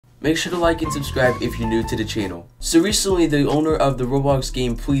make sure to like and subscribe if you're new to the channel. So recently, the owner of the Roblox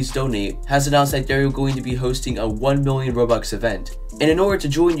game Please Donate has announced that they're going to be hosting a 1 million Robux event. And in order to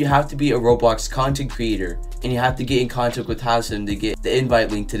join, you have to be a Roblox content creator, and you have to get in contact with Hassan to get the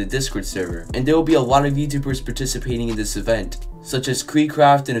invite link to the Discord server. And there will be a lot of YouTubers participating in this event, such as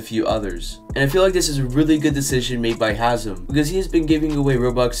kreekcraft and a few others. And I feel like this is a really good decision made by Hassan, because he has been giving away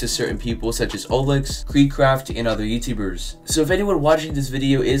Robux to certain people such as Olex, kreekcraft, and other YouTubers. So if anyone watching this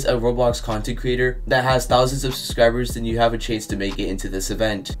video is a Roblox content creator that has thousands of subscribers, then you have a chance to make it into this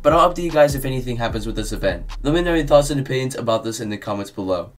event. But I'll update you guys if anything happens with this event. Let me know your thoughts and opinions about this in the comments below.